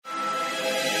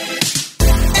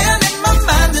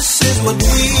what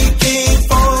we came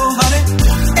for, honey.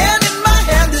 And in my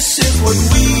hand, this is what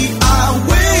we are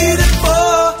waiting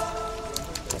for.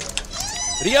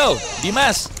 Rio,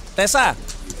 Dimas, Tessa,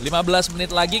 15 menit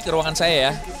lagi ke ruangan saya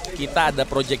ya. Kita ada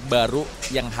project baru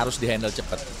yang harus dihandle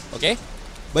cepat, oke?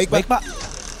 Baik, Pak.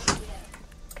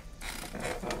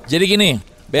 Jadi gini,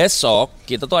 besok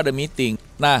kita tuh ada meeting.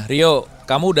 Nah, Rio,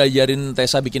 kamu udah ajarin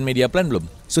Tessa bikin media plan belum?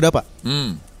 Sudah, Pak.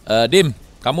 Dim,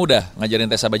 kamu udah ngajarin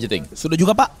Tessa budgeting? Sudah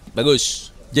juga, Pak.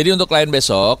 Bagus. Jadi untuk klien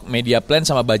besok, media plan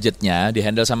sama budgetnya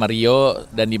dihandle sama Rio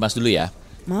dan Dimas dulu ya.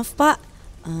 Maaf Pak,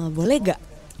 boleh gak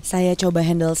saya coba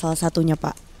handle salah satunya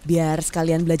Pak? Biar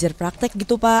sekalian belajar praktek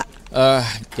gitu Pak.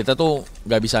 Kita tuh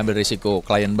gak bisa ambil risiko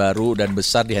klien baru dan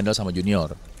besar dihandle sama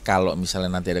junior. Kalau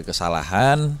misalnya nanti ada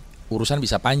kesalahan, urusan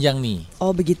bisa panjang nih.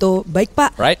 Oh begitu, baik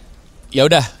Pak. Right? Ya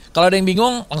udah, kalau ada yang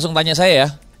bingung langsung tanya saya ya.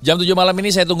 Jam 7 malam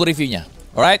ini saya tunggu reviewnya.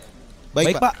 Alright?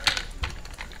 Baik, Pak.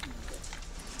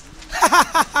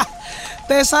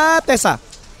 Tessa.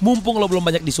 Mumpung lo belum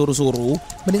banyak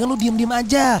disuruh-suruh, mendingan lo diem-diem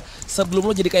aja. Sebelum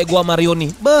lo jadi kayak gua Mario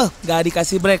nih. Gak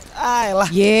dikasih break. Ayolah.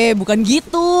 Bukan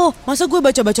gitu. Masa gue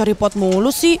baca-baca report mulu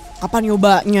sih? Kapan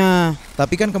nyobanya?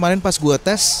 Tapi kan kemarin pas gua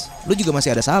tes, lo juga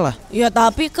masih ada salah. Ya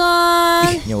tapi kan...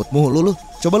 Nyaut mulu lu.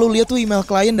 Coba lu lihat tuh email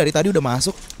klien dari tadi udah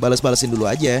masuk. Balas-balasin dulu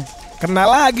aja. Kenal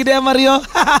lagi deh Mario.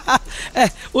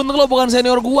 Untung lo bukan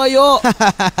senior gua yo.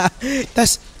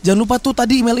 Tes, jangan lupa tuh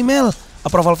tadi email-email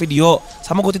approval video.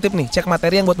 Sama gue titip nih, cek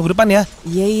materi yang buat minggu depan ya.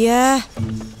 Iya.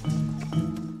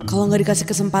 Kalau nggak dikasih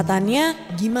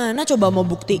kesempatannya, gimana coba mau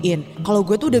buktiin? Kalau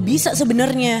gue tuh udah bisa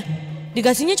sebenarnya.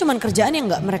 Dikasihnya cuman kerjaan yang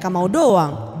nggak mereka mau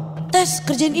doang. Tes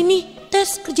kerjain ini,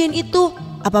 tes kerjain itu.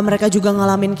 Apa mereka juga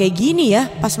ngalamin kayak gini ya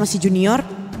pas masih junior?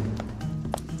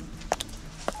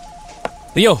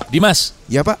 Rio, Dimas.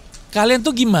 Ya Pak. Kalian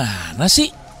tuh gimana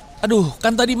sih? Aduh,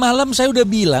 kan tadi malam saya udah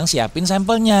bilang siapin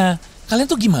sampelnya. Kalian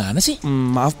tuh gimana sih?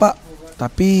 Maaf Pak,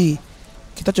 tapi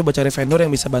kita coba cari vendor yang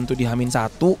bisa bantu di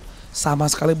H-1. Sama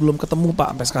sekali belum ketemu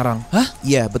Pak sampai sekarang. Hah?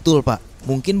 Iya betul Pak.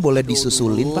 Mungkin boleh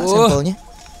disusulin Pak sampelnya.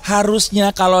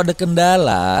 Harusnya kalau ada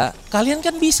kendala, kalian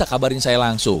kan bisa kabarin saya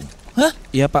langsung. Hah?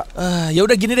 Iya Pak. Ya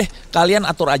udah gini deh, kalian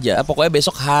atur aja. Pokoknya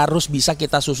besok harus bisa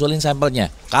kita susulin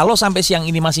sampelnya. Kalau sampai siang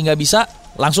ini masih nggak bisa,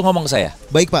 langsung ngomong ke saya.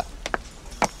 Baik Pak.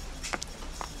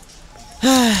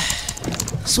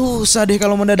 Susah deh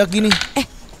kalau mendadak gini.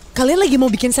 Kalian lagi mau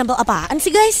bikin sampel apaan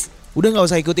sih guys? Udah gak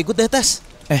usah ikut-ikut deh Tes.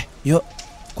 Yuk,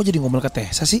 kok jadi ngomel ke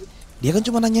Tessa sih? Dia kan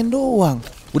cuma nanyain doang.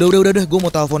 Udah, gue mau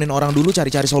teleponin orang dulu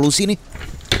cari-cari solusi nih.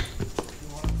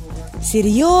 Si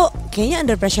Rio kayaknya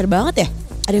under pressure banget ya.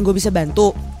 Ada yang gue bisa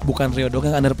bantu? Bukan Rio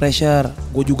doang yang under pressure,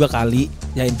 gue juga kali.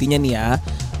 Ya intinya nih ya,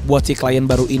 buat si klien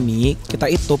baru ini, kita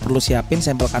itu perlu siapin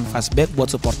sampel canvas bag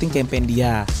buat supporting campaign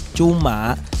dia.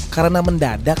 Cuma karena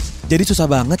mendadak, jadi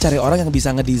susah banget cari orang yang bisa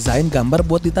ngedesain gambar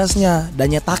buat di tasnya dan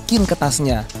nyetakin ke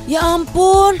tasnya. Ya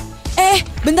ampun.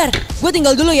 Bentar, gue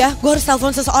tinggal dulu ya. Gue harus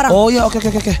telepon seseorang. Oh ya, oke.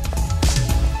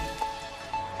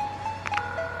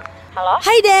 Halo?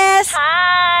 Hai Des.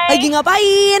 Hai. Lagi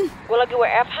ngapain? Gue lagi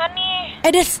WFH nih.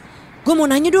 Des, gue mau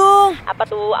nanya dong. Apa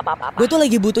tuh? Apa? Gue tuh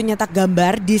lagi butuh nyetak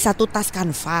gambar di satu tas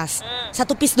kanvas.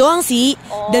 Satu piece doang sih.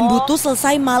 Dan butuh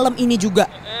selesai malam ini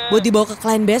juga. Buat dibawa ke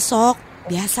klien besok.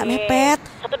 Biasa mepet.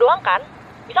 Satu doang kan?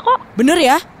 Bisa kok. Bener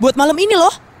ya? Buat malam ini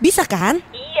loh. Bisa kan?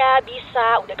 Iya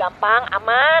bisa. Udah gampang,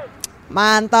 aman.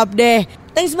 Mantap deh.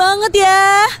 Thanks banget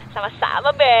ya.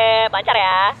 Sama-sama Beb. Lancar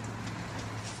ya.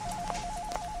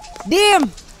 Dim,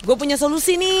 gue punya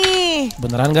solusi nih.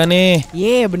 Beneran gak nih?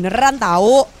 Beneran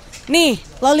tahu. Nih,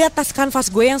 lo lihat tas kanvas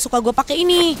gue yang suka gue pakai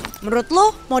ini. Menurut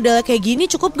lo model kayak gini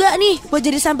cukup gak nih buat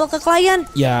jadi sampel ke klien?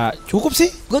 Ya cukup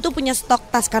sih. Gue tuh punya stok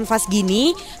tas kanvas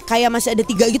gini, kayak masih ada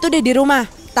 3 gitu deh di rumah.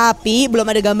 Tapi belum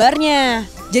ada gambarnya.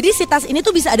 Jadi si tas ini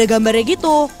tuh bisa ada gambarnya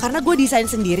gitu, karena gue desain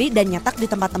sendiri dan nyetak di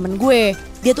tempat temen gue.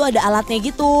 Dia tuh ada alatnya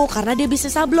gitu, karena dia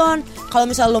bisa sablon. Kalau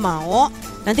misal lo mau,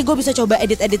 nanti gue bisa coba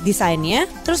edit-edit desainnya,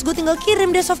 terus gue tinggal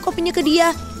kirim deh soft copy-nya ke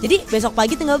dia. Jadi besok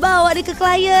pagi tinggal bawa deh ke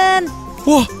klien.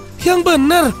 Wah, yang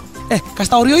bener.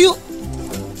 Kasih tau Rio yuk.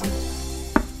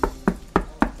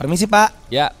 Permisi Pak.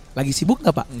 Ya. Lagi sibuk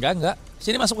gak Pak? Enggak.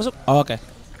 Sini masuk. Oh, oke.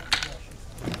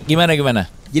 Gimana?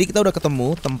 Jadi kita udah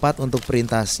ketemu tempat untuk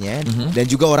perintasnya dan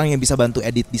juga orang yang bisa bantu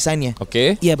edit desainnya.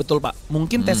 Oke. Iya betul Pak.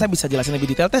 Mungkin Tessa bisa jelasin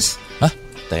lebih detail Tes. Hah?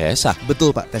 Tessa?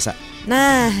 Betul Pak, Tessa.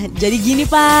 Nah, jadi gini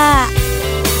Pak.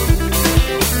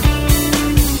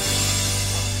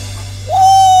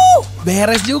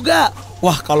 Beres juga.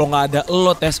 Wah kalau nggak ada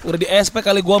lo Tes, udah di SP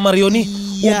kali gua Mario nih.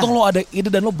 Iya. Untung lo ada ide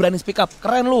dan lo berani speak up.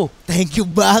 Keren lo. Thank you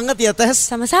banget ya Tes.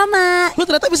 Sama-sama. Lo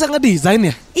ternyata bisa ngedesain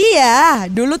ya? Iya,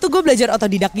 dulu tuh gue belajar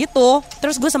otodidak gitu.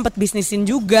 Terus gue sempet bisnisin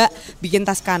juga, bikin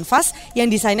tas kanvas yang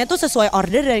desainnya tuh sesuai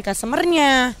order dari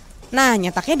customernya. Nah,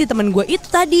 nyetaknya di temen gue itu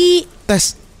tadi.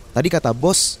 Tes, tadi kata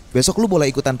bos, besok lu boleh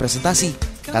ikutan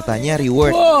presentasi. Katanya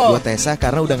reward buat Tessa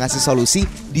karena udah ngasih solusi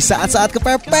di saat-saat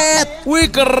kepepet. Wih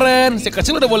keren, si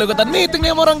kecil udah boleh ikutan meeting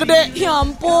nih sama orang gede. Ya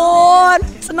ampun,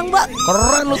 seneng banget.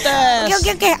 Keren lu Tes.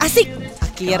 Oke, asik.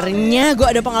 Akhirnya gue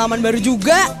ada pengalaman baru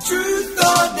juga. Truth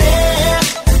or dare.